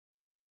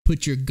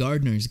Put your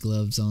gardener's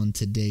gloves on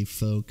today,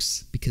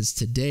 folks, because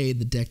today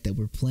the deck that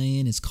we're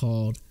playing is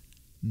called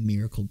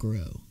Miracle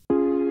Grow.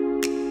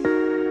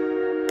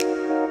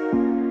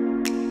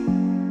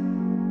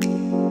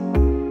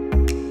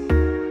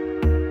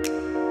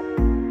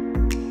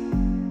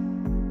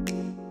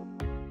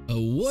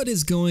 What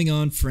is going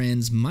on,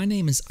 friends? My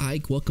name is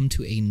Ike. Welcome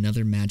to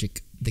another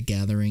Magic the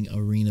Gathering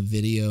Arena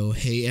video.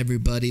 Hey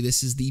everybody,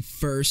 this is the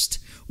first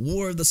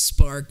War of the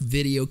Spark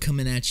video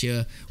coming at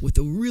you with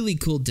a really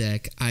cool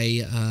deck.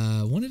 I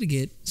wanted to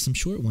get some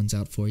short ones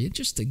out for you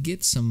just to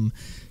get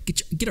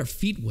our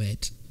feet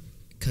wet,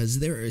 because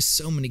there are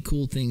so many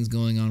cool things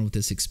going on with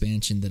this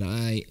expansion that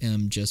I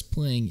am just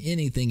playing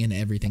anything and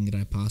everything that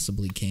I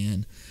possibly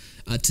can.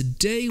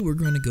 Today we're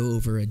going to go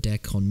over a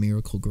deck called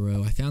Miracle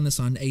Grow. I found this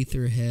on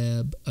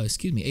Aetherhub.com.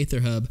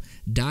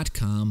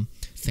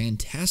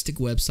 Fantastic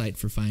website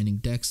for finding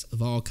decks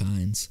of all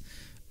kinds.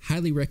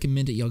 Highly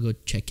recommend it. Y'all go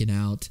check it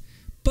out.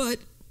 But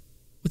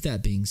with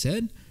that being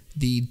said,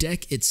 the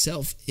deck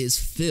itself is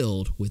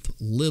filled with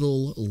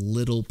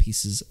little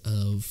pieces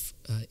of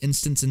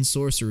instants and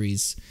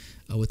sorceries,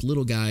 with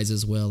little guys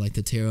as well, like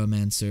the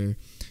Terramancer,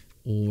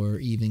 or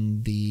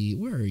even the,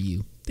 where are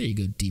you? There you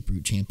go,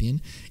 Deeproot Champion.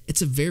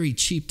 It's a very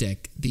cheap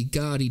deck. The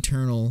God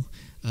Eternal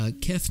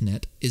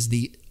Kefnet is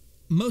the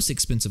most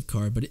expensive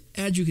card, but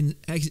as you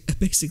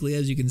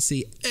can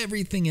see,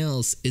 everything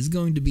else is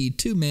going to be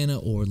 2 mana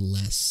or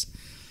less.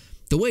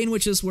 The way in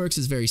which this works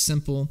is very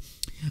simple.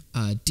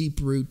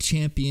 Deeproot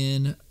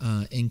Champion,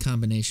 in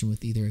combination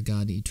with either a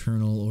God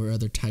Eternal or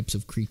other types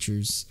of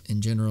creatures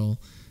in general,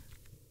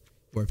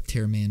 or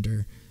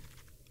Terramander,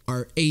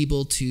 are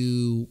able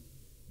to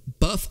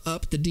buff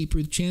up the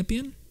Deeproot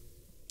Champion,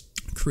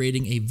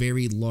 creating a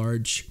very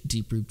large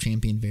Deeproot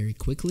Champion very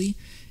quickly,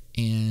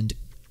 and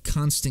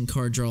constant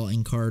card draw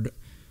and card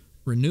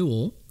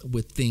renewal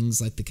with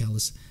things like the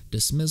Callous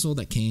Dismissal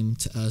that came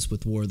to us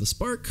with War of the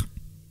Spark,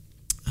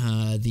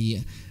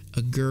 the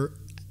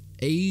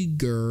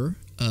Ager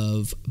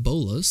of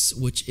Bolas,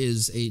 which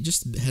is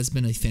just has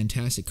been a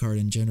fantastic card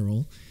in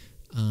general,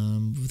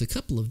 with a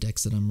couple of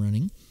decks that I'm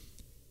running.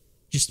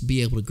 Just to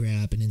be able to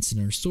grab an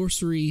instant or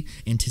sorcery,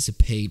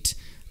 anticipate,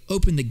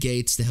 open the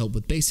gates to help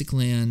with basic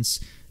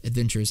lands,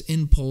 Adventurous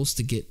Impulse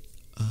to get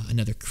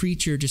another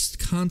creature, just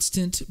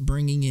constant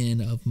bringing in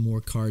of more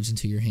cards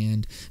into your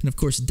hand, and of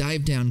course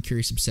Dive Down,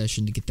 Curious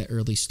Obsession to get that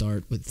early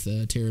start with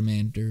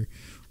Terramander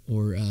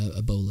or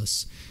a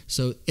Bolas.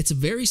 So it's a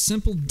very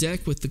simple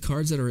deck with the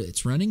cards that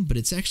it's running, but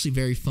it's actually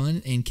very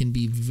fun and can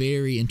be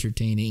very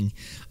entertaining,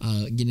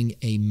 getting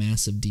a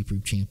massive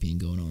Deeproot Champion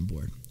going on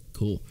board.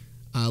 Cool.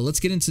 Let's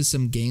get into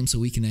some games so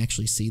we can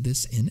actually see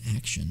this in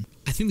action.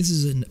 I think this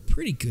is a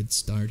pretty good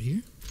start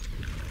here.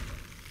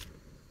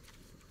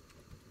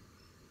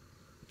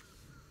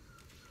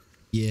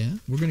 Yeah,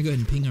 we're going to go ahead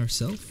and ping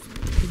ourselves.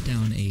 Put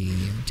down a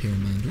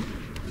Terramander.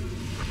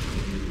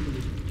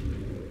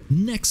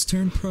 Next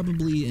turn,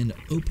 probably an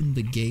Open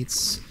the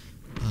Gates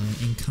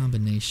in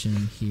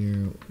combination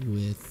here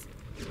with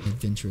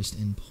Adventurous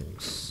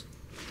Impulse.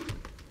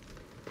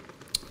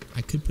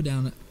 I could put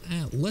down...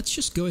 let's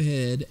just go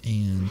ahead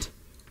and...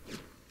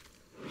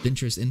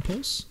 Adventurous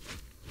Impulse.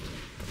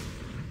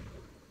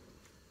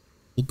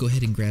 We'll go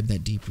ahead and grab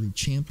that Deeproot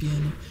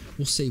Champion.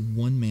 We'll save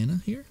 1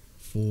 mana here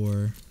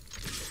for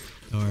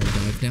our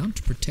Dive Down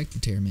to protect the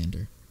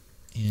Terramander.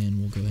 And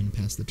we'll go ahead and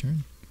pass the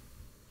turn.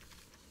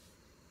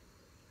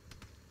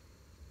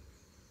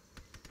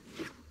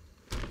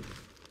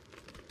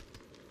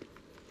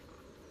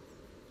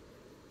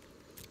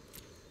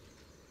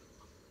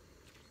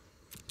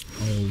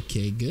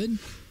 Okay, good.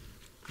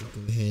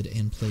 We'll go ahead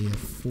and play a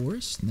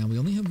Forest. Now we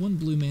only have 1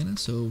 blue mana,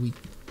 so we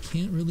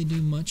can't really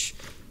do much.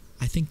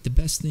 I think the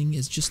best thing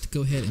is just to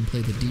go ahead and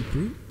play the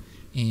Deeproot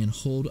and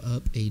hold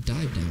up a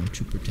Dive Down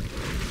to protect it.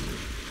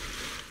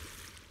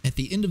 At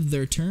the end of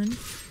their turn,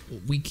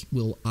 we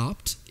will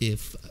opt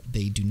if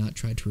they do not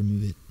try to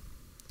remove it.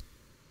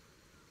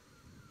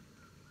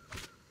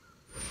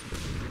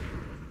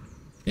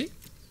 Okay.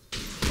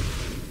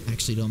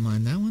 Actually don't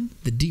mind that one.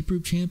 The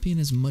Deeproot Champion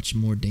is much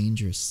more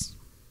dangerous.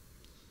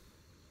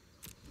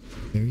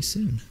 Very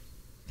soon.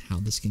 How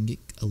this can get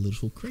a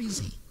little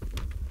crazy.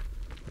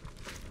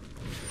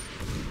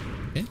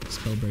 Okay,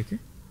 Spellbreaker.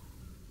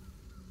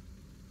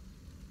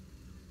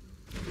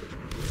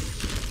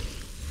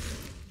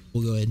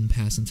 We'll go ahead and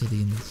pass until the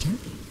end of the turn.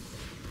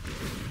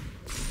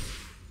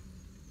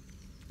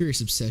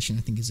 Curious Obsession,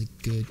 I think, is a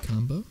good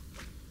combo.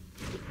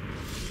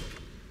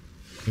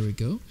 There we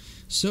go.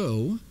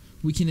 So,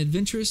 we can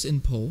Adventurous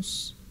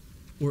Impulse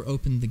or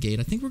Open the Gate.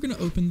 I think we're going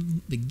to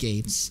open the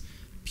gates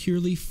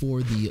purely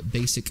for the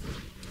basic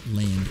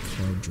land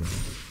card draw.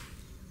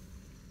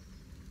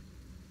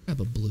 I have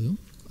a blue,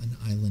 an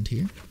island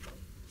here.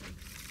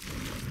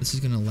 This is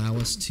going to allow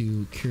us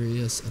to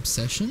Curious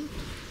Obsession,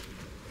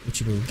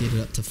 which will get it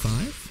up to 5.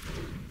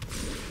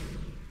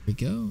 There we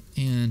go.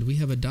 And we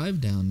have a Dive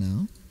Down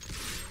now.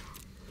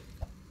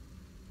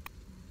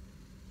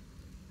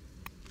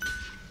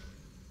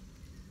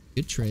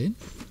 Good trade.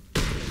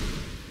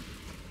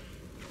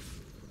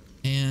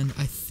 And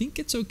I think think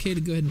it's okay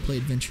to go ahead and play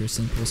Adventurous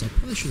Impulse. I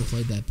probably should have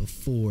played that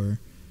before.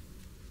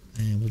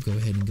 And we'll go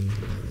ahead and go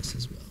to bonus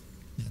as well.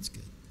 That's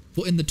good.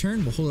 Well, in the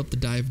turn, we'll hold up the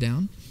dive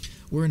down.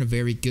 We're in a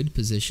very good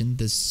position.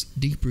 This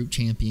Deep Root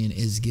champion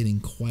is getting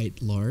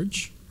quite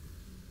large.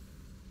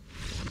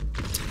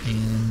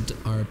 And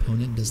our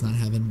opponent does not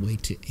have a way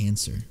to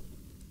answer.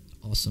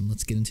 Awesome.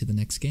 Let's get into the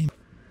next game.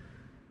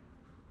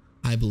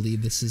 I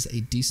believe this is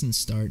a decent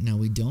start. Now,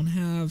 we don't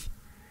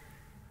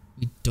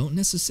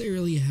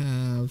necessarily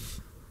have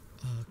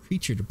a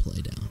creature to play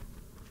down.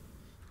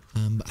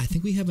 But I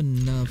think we have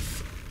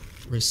enough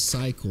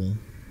recycle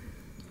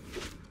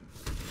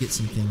to get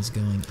some things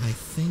going. I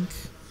think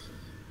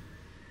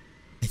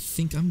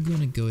I'm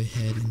going to go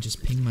ahead and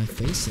just ping my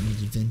face in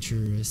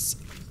Adventurous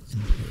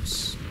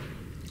Impulse.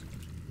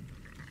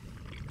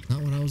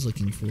 Not what I was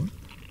looking for,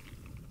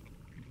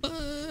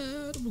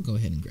 but we'll go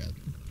ahead and grab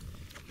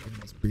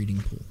this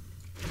breeding pool.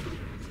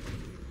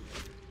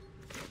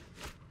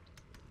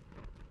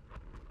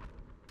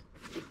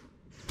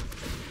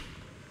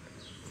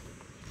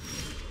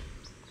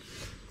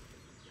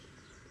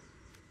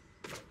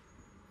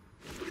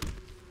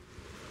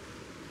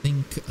 I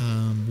think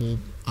we'll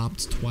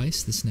opt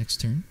twice this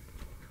next turn.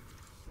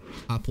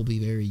 Op will be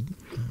very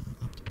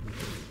optimal.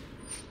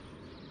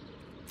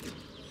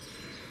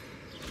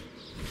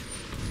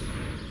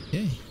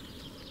 Okay.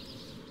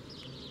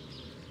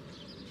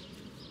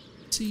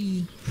 Let's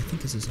see, I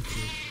think this is a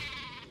four.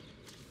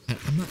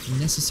 I'm not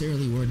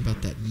necessarily worried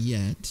about that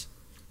yet.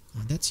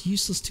 That's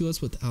useless to us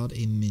without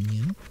a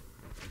minion.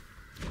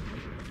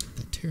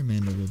 That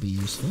Pteramander will be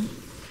useful.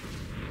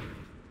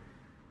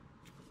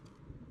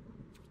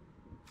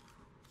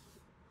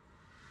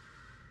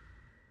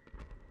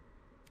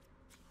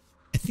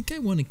 I think I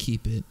want to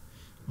keep it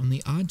on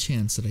the odd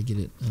chance that I get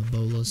it a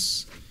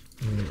Bolus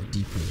or a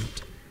Deep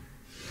Root.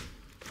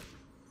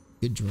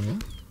 Good draw.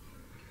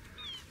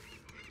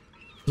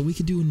 So we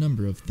could do a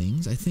number of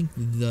things. I think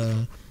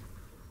the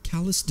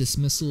Callous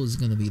Dismissal is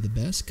going to be the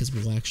best because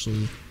we'll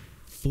actually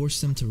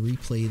force them to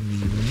replay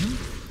the land.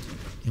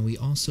 And we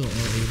also are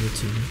able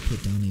to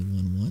put down a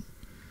 1/1.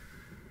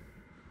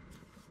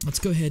 Let's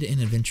go ahead and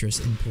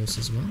Adventurous Impulse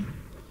as well.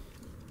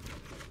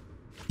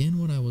 Again,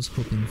 what I was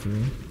hoping for,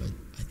 but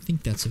I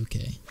think that's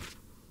okay.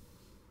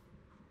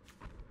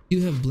 Do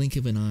have Blink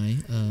of an Eye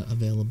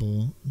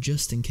available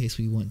just in case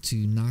we want to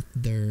knock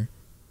their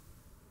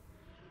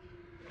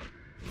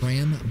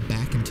ram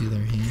back into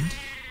their hand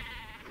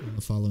on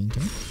the following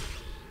turn.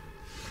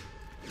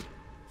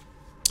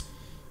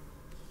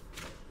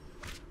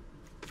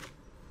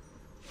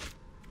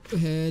 Go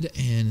ahead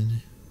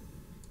and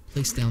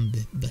place down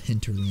the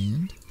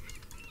hinterland.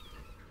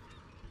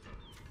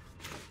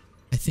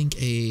 I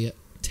think a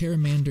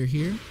Pteramander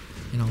here,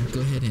 and I'll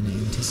go ahead and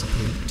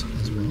anticipate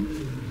as well.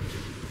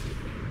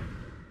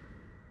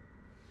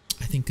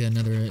 I think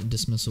another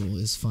Dismissal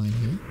is fine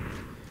here.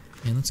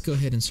 And let's go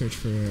ahead and search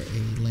for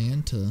a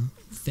land to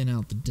thin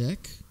out the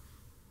deck.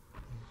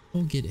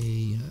 We'll get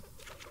a...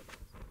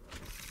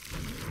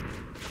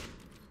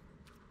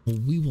 well,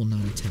 we will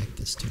not attack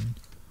this turn.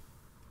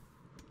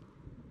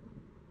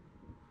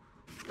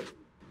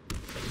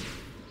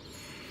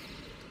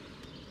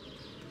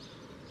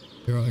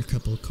 There are a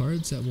couple of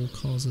cards that will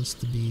cause us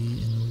to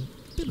be in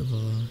a bit of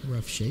a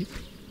rough shape.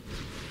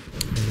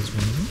 That is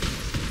one of them.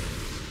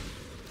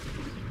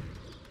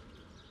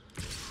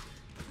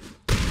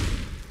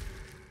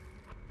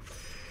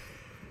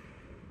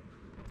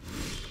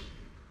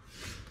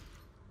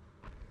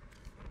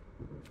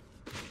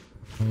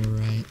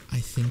 Alright, I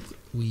think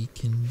we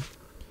can...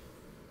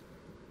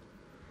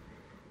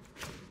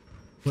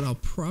 what I'll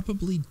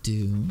probably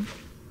do...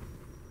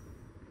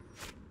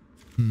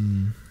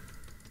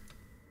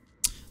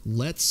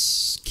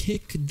 let's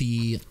kick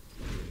the...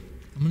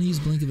 I'm going to use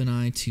Blink of an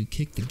Eye to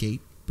kick the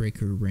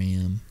Gatebreaker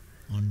Ram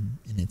on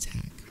an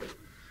attack.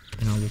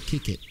 And I will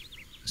kick it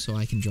so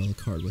I can draw the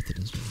card with it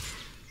as well.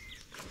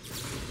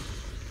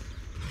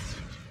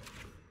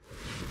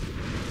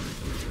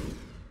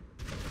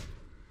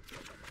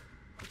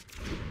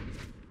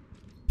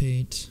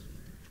 Pate.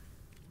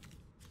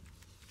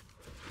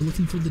 We're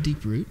looking for the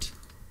Deep Root.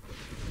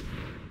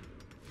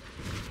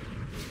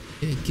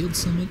 Yeah, Guild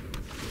Summit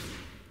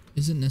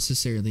isn't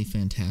necessarily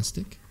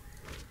fantastic,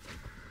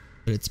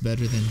 but it's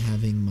better than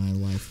having my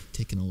life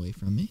taken away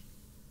from me.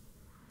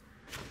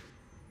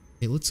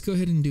 Okay, let's go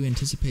ahead and do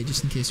Anticipate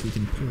just in case we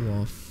can pull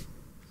off.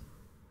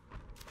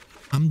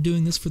 I'm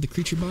doing this for the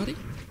creature body.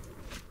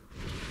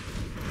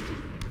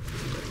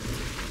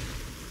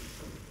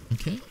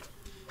 Okay.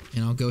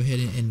 And I'll go ahead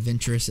and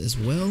Adventurous as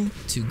well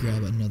to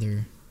grab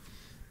another...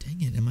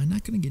 dang it, am I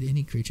not going to get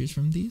any creatures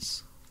from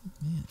these? Oh,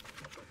 man.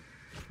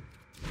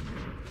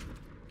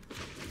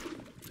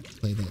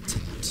 Play that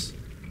tapped.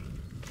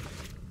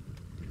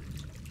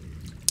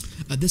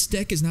 This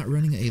deck is not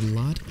running a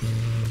lot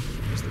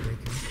of... where's the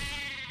breaker?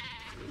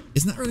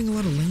 It's not running a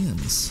lot of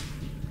lands.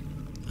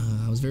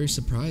 I was very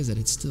surprised that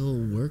it still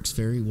works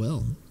very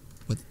well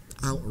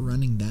without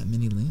running that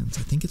many lands.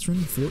 I think it's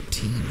running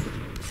 14.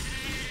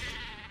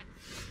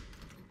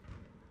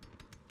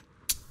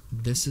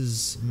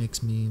 This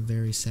makes me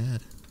very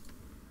sad.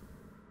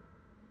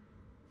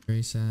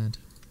 Very sad.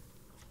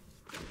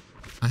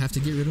 I have to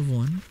get rid of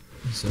one,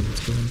 so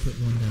let's go ahead and put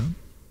one down.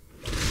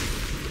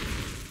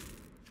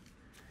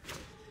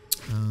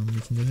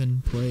 We can go ahead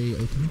and play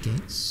Open the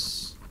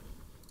Gates.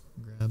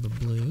 Grab a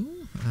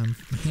blue.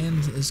 My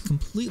hand is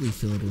completely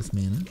filled with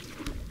mana.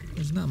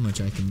 There's not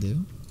much I can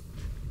do.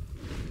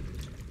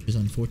 Which is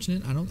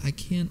unfortunate. I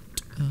can't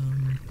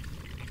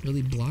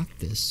really block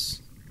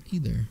this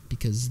either,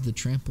 because the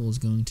trample is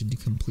going to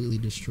completely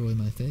destroy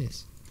my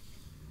face.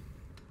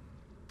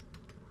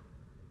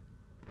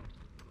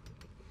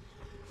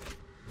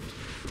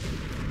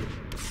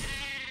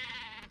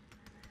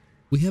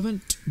 We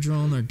haven't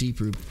drawn our deep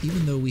root,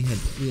 even though we have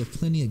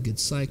plenty of good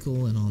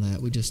cycle and all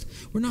that.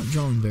 We're not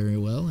drawing very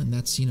well, and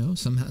that's, you know,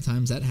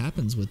 sometimes that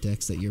happens with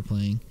decks that you're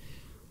playing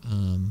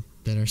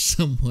that are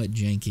somewhat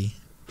janky.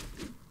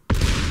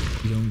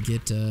 You don't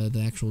get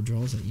the actual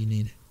draws that you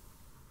need.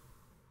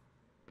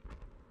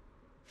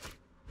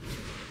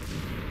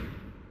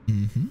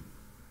 Mm-hmm.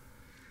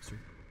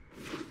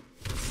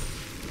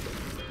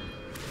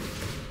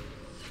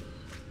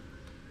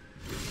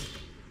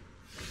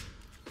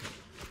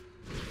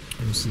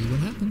 We'll see what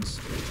happens.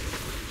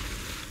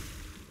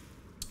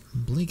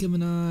 Blink of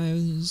an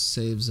eye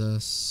saves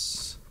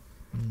us.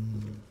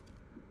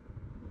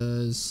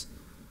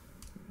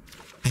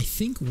 I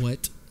think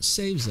what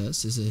saves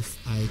us is if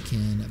I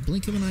can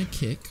blink of an eye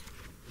kick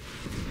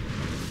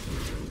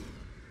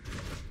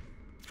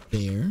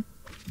there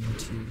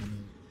into.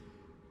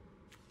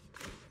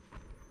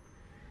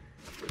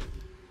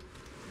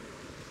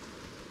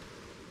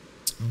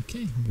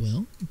 Okay,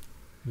 well,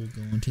 we'll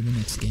go on to the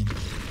next game.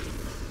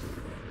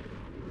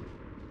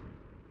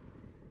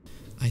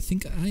 I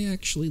think I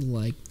actually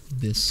like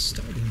this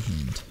starting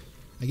hand.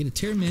 I get a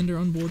Pteramander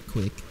on board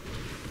quick.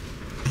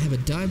 I have a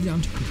dive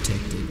down to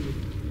protect it.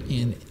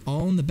 And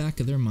all in the back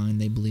of their mind,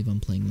 they believe I'm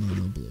playing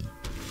mono blue.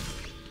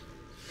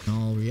 In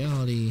all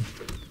reality,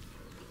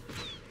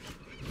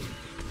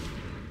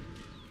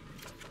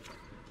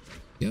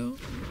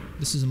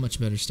 this is a much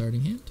better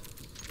starting hand.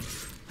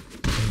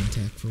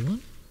 Attack for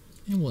one,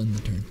 and we'll end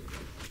the turn.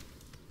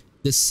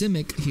 The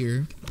Simic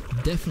here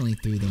definitely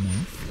threw them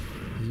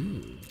off.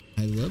 Ooh.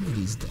 I love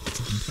these decks.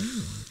 I've been playing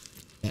them.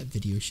 That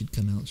video should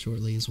come out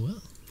shortly as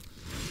well.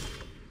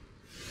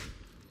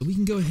 So we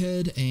can go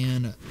ahead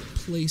and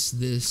place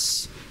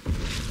this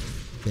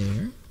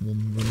there. We'll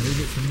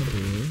remove it from the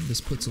board. This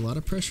puts a lot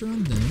of pressure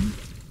on them.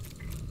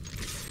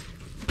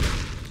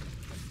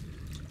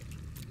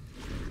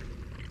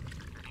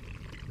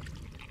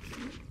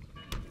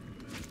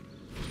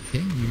 Okay,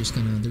 they're just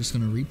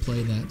gonna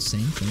replay that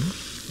same thing.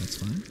 That's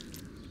fine.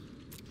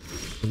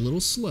 A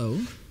little slow.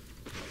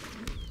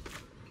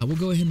 I will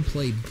go ahead and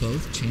play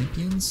both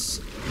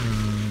champions.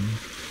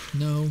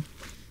 No,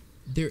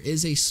 there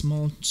is a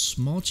small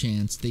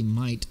chance they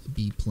might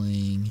be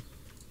playing.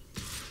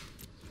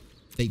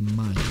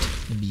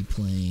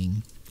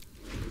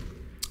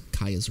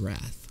 Kaya's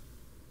Wrath.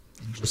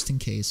 And just in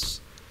case,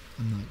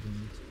 I'm not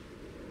going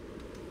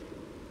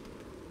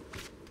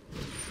to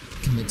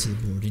commit to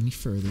the board any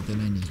further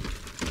than I need.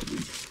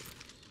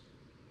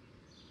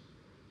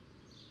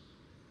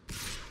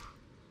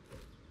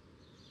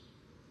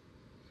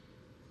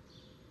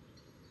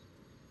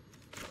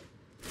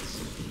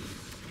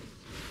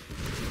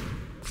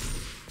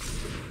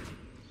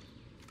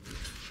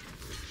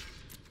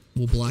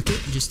 We'll block it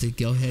just to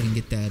go ahead and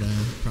get that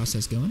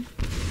process going.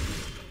 I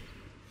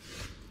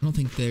don't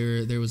think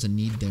there was a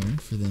need there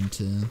for them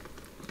to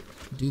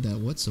do that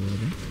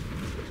whatsoever.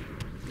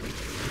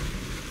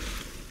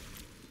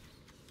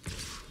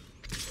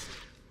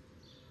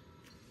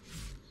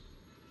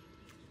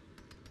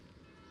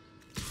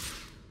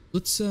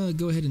 Let's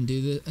go ahead and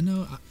do this.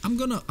 No, I'm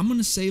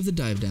gonna save the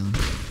dive down.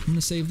 I'm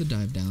gonna save the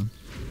dive down.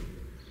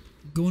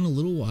 Going a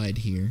little wide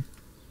here.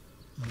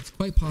 It's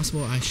quite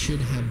possible I should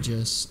have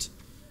just.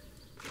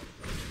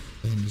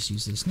 Go ahead and just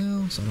use this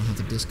now, so I don't have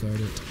to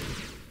discard it.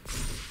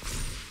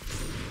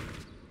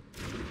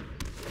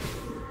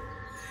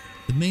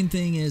 The main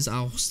thing is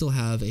I'll still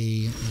have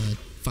a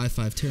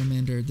 5/5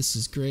 Pteramander. This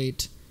is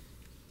great.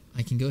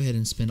 I can go ahead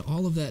and spend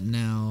all of that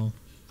now.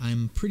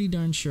 I'm pretty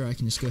darn sure I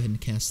can just go ahead and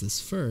cast this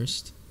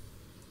first.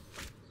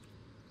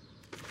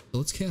 So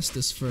let's cast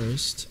this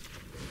first.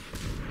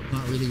 I'm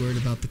not really worried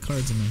about the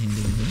cards in my hand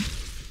anymore,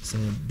 so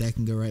that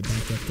can go right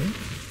back up there.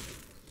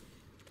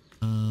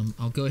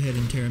 I'll go ahead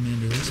and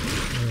Pteramander this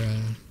one,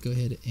 or go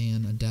ahead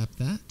and adapt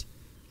that.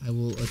 I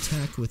will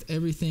attack with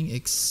everything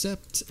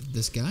except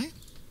this guy.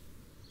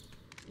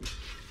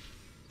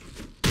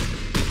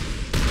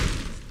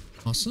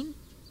 Awesome.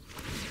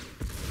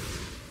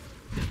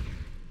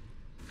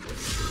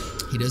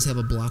 He does have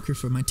a blocker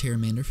for my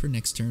Pteramander for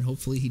next turn.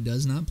 Hopefully he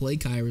does not play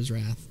Kaya's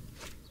Wrath.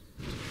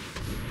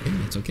 Okay,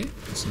 that's okay.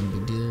 It's no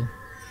big deal.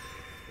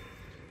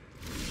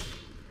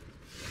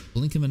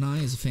 Blink of an Eye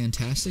is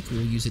fantastic.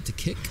 We'll use it to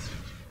kick.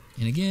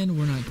 And again,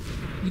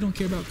 we don't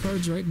care about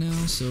cards right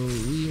now, so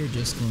we are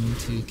just going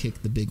to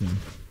kick the big one.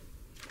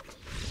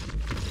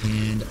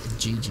 And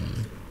GG.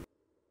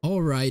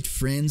 Alright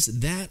friends,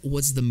 that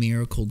was the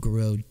Miracle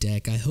Grow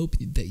deck. I hope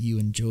that you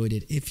enjoyed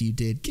it. If you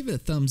did, give it a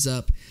thumbs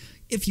up.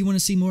 If you want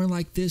to see more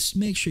like this,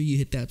 make sure you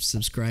hit that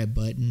subscribe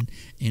button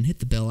and hit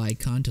the bell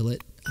icon to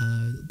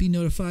be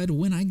notified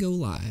when I go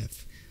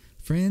live.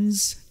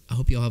 Friends, I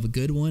hope you all have a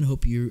good one.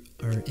 Hope you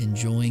are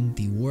enjoying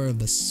the War of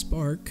the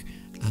Spark.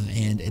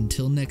 And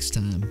until next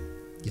time,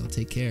 y'all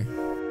take care.